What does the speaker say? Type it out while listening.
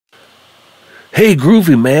Hey,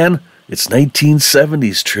 groovy man, it's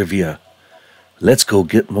 1970s trivia. Let's go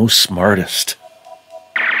get most smartest.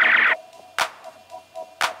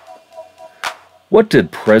 What did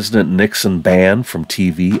President Nixon ban from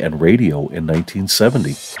TV and radio in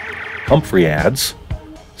 1970? Humphrey ads,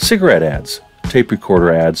 cigarette ads, tape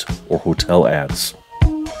recorder ads, or hotel ads?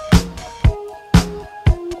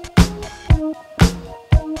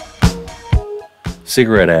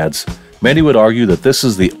 Cigarette ads. Many would argue that this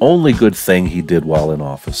is the only good thing he did while in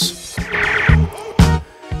office.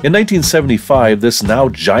 In 1975, this now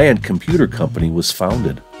giant computer company was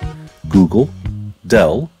founded. Google,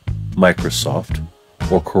 Dell, Microsoft,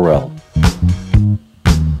 or Corel?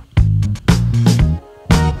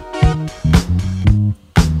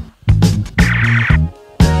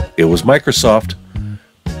 It was Microsoft.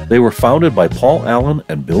 They were founded by Paul Allen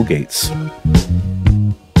and Bill Gates.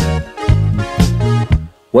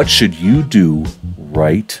 What should you do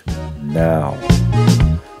right now?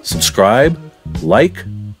 Subscribe, like,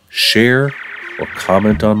 share, or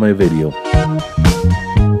comment on my video.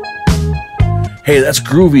 Hey, that's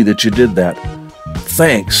groovy that you did that.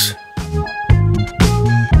 Thanks.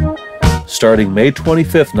 Starting May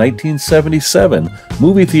 25th, 1977,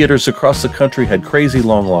 movie theaters across the country had crazy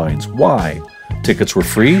long lines. Why? Tickets were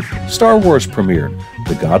free, Star Wars premiered,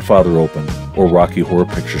 The Godfather opened, or Rocky Horror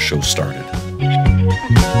Picture Show started.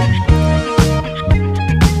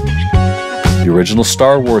 The original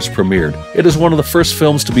Star Wars premiered. It is one of the first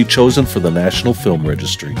films to be chosen for the National Film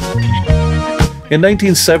Registry. In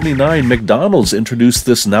 1979, McDonald's introduced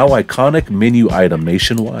this now iconic menu item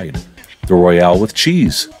nationwide. The Royale with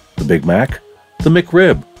cheese, the Big Mac, the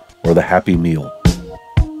McRib, or the Happy Meal.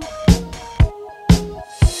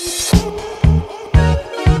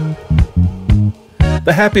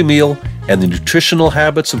 The Happy Meal and the nutritional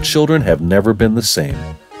habits of children have never been the same.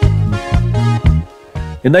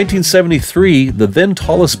 In 1973, the then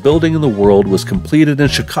tallest building in the world was completed in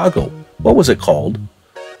Chicago. What was it called?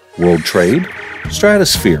 World Trade,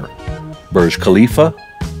 Stratosphere, Burj Khalifa,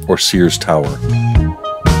 or Sears Tower?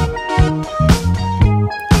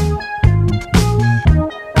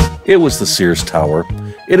 It was the Sears Tower.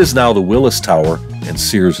 It is now the Willis Tower, and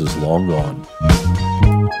Sears is long gone.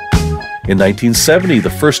 In 1970,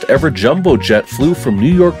 the first ever jumbo jet flew from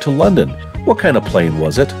New York to London. What kind of plane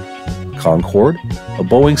was it? Concorde, a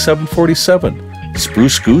Boeing 747,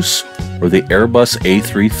 Spruce Goose, or the Airbus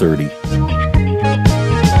A330?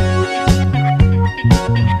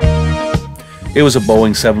 It was a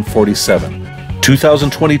Boeing 747.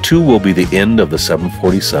 2022 will be the end of the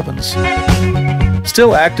 747s.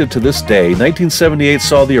 Still active to this day, 1978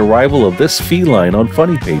 saw the arrival of this feline on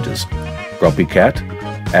funny pages: Grumpy Cat,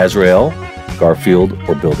 Azrael, Garfield,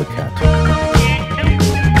 or Bill the Cat.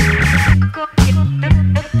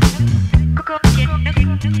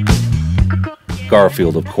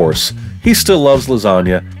 Garfield, of course. He still loves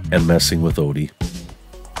lasagna and messing with Odie.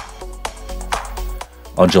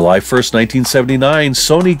 On July 1st, 1979,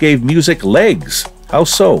 Sony gave music legs. How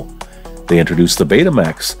so? They introduced the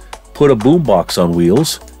Betamax, put a boombox on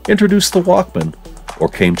wheels, introduced the Walkman, or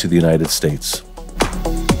came to the United States.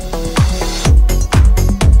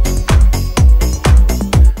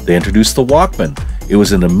 They introduced the Walkman. It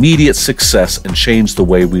was an immediate success and changed the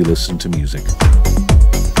way we listen to music.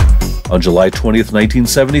 On July 20th,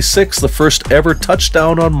 1976, the first ever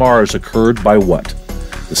touchdown on Mars occurred by what?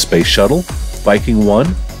 The Space Shuttle, Viking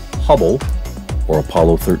 1, Hubble, or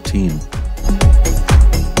Apollo 13?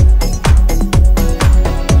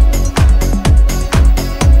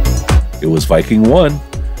 It was Viking 1.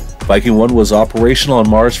 Viking 1 was operational on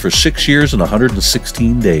Mars for 6 years and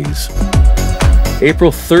 116 days.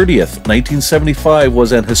 April 30th, 1975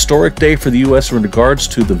 was an historic day for the U.S. in regards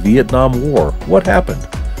to the Vietnam War. What happened?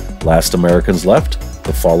 Last Americans left,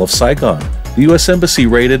 the fall of Saigon, the U.S. Embassy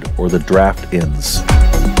raided, or the draft ends?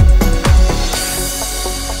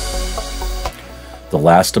 The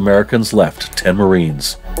last Americans left, 10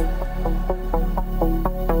 Marines.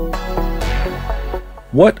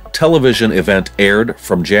 What television event aired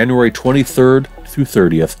from January 23rd through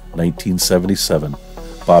 30th, 1977?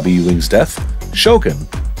 Bobby Ewing's death, Shogun,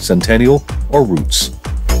 Centennial, or Roots?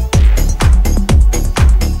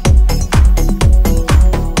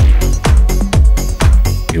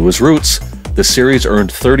 It was Roots. The series earned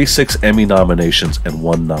 36 Emmy nominations and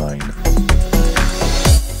won 9.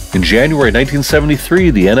 In January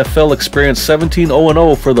 1973, the NFL experienced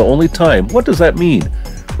 17-0-0 for the only time. What does that mean?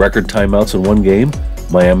 Record timeouts in one game?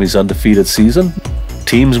 Miami's undefeated season?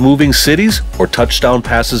 Teams moving cities? Or touchdown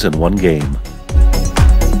passes in one game?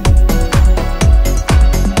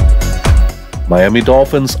 Miami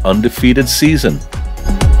Dolphins' undefeated season.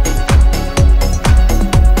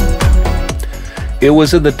 It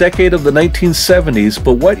was in the decade of the 1970s,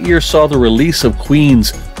 but what year saw the release of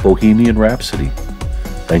Queen's Bohemian Rhapsody?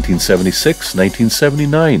 1976,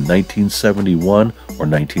 1979, 1971, or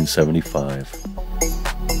 1975?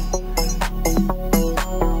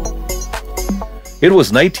 It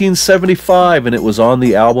was 1975, and it was on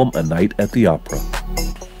the album A Night at the Opera.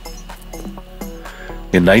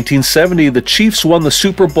 In 1970, the Chiefs won the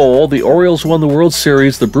Super Bowl, the Orioles won the World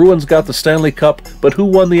Series, the Bruins got the Stanley Cup, but who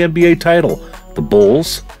won the NBA title? The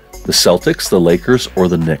Bulls, the Celtics, the Lakers, or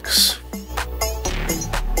the Knicks?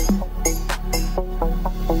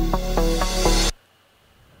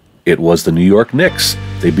 It was the New York Knicks.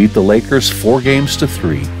 They beat the Lakers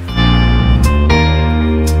 4-3.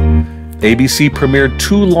 ABC premiered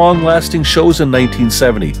 2 long-lasting shows in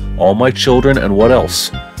 1970, All My Children and what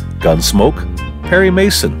else? Gunsmoke, Perry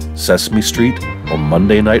Mason, Sesame Street, or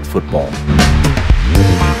Monday Night Football?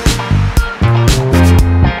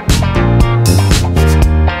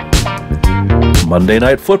 Monday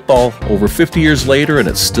Night Football, over 50 years later, and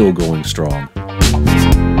it's still going strong.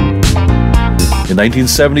 In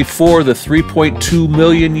 1974, the 3.2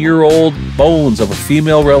 million year old bones of a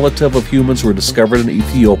female relative of humans were discovered in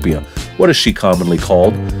Ethiopia. What is she commonly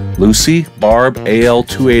called? Lucy, Barb,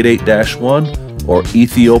 AL288-1, or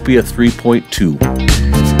Ethiopia 3.2?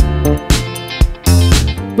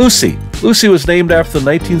 Lucy. Lucy was named after the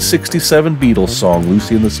 1967 Beatles song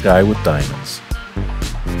Lucy in the Sky with Diamonds.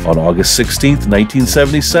 On August 16,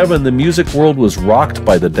 1977, the music world was rocked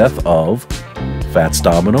by the death of Fats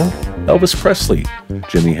Domino, Elvis Presley,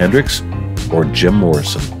 Jimi Hendrix, or Jim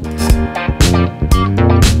Morrison.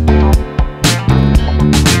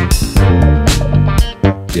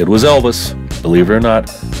 It was Elvis. Believe it or not,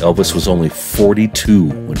 Elvis was only 42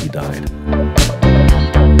 when he died.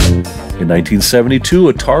 In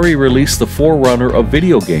 1972, Atari released the forerunner of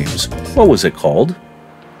video games. What was it called?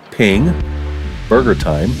 Ping, Burger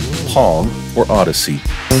Time, Pong, or Odyssey?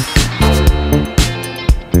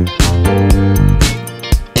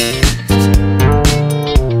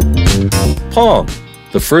 Pong.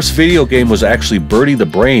 The first video game was actually Birdie the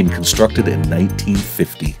Brain, constructed in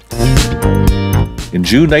 1950. In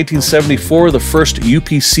June 1974, the first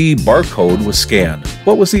UPC barcode was scanned.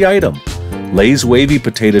 What was the item? Lay's Wavy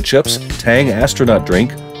Potato Chips, Tang Astronaut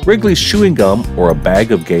Drink, Wrigley's Chewing Gum, or a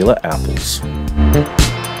bag of Gala apples?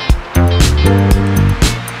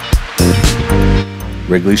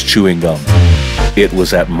 Wrigley's Chewing Gum. It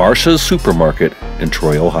was at Marcia's Supermarket in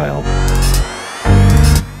Troy, Ohio.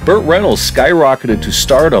 Burt Reynolds skyrocketed to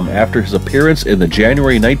stardom after his appearance in the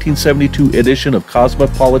January 1972 edition of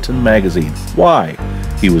Cosmopolitan magazine. Why?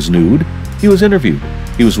 He was nude, he was interviewed,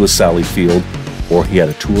 he was with Sally Field, or he had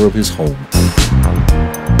a tour of his home.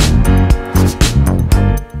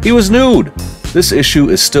 He was nude! This issue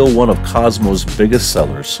is still one of Cosmo's biggest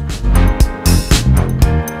sellers.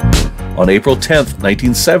 On April 10,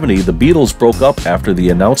 1970, the Beatles broke up after the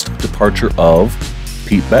announced departure of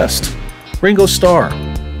Pete Best, Ringo Starr,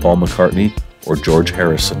 Paul McCartney, or George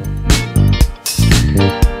Harrison.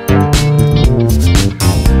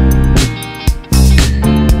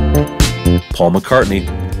 Paul McCartney.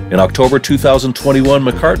 In October 2021,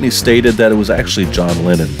 McCartney stated that it was actually John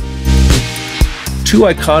Lennon. 2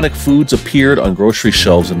 iconic foods appeared on grocery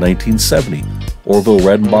shelves in 1970. Orville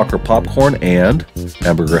Redenbacher popcorn and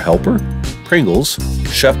Hamburger Helper, Pringles,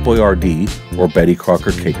 Chef Boyardee, or Betty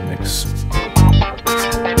Crocker cake mix.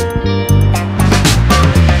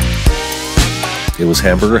 It was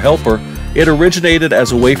Hamburger Helper. It originated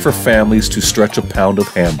as a way for families to stretch a pound of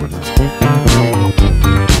hamburger.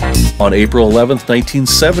 On April 11,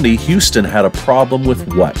 1970, Houston had a problem with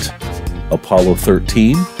what? Apollo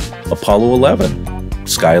 13, Apollo 11,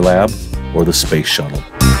 Skylab, or the Space Shuttle?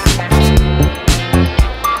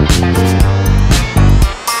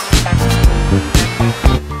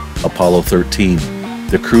 Apollo 13.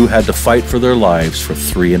 The crew had to fight for their lives for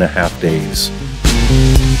 3.5 days.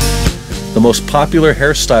 The most popular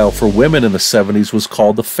hairstyle for women in the 70s was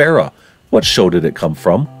called the Farrah. What show did it come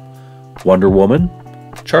from? Wonder Woman,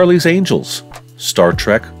 Charlie's Angels, Star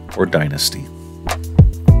Trek, or Dynasty?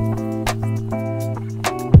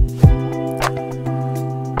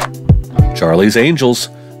 Charlie's Angels.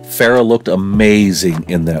 Farrah looked amazing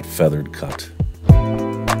in that feathered cut.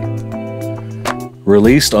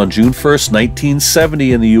 Released on June 1st,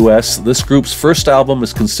 1970 in the US, this group's first album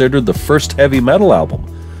is considered the first heavy metal album.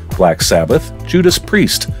 Black Sabbath, Judas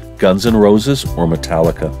Priest, Guns N' Roses, or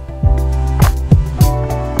Metallica?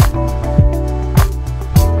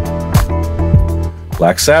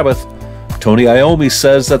 Black Sabbath. Tony Iommi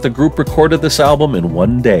says that the group recorded this album in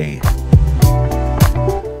 1 day.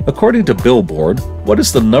 According to Billboard, what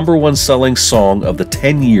is the #1 selling song of the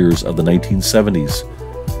 10 years of the 1970s?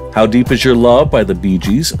 How Deep Is Your Love by the Bee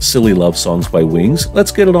Gees, Silly Love Songs by Wings,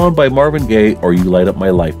 Let's Get It On by Marvin Gaye, or You Light Up My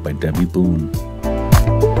Life by Debbie Boone.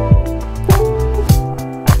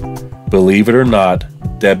 Believe it or not,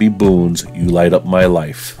 Debbie Boone's You Light Up My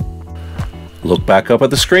Life. Look back up at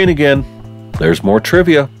the screen again. There's more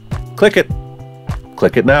trivia. Click it.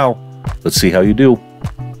 Click it now. Let's see how you do.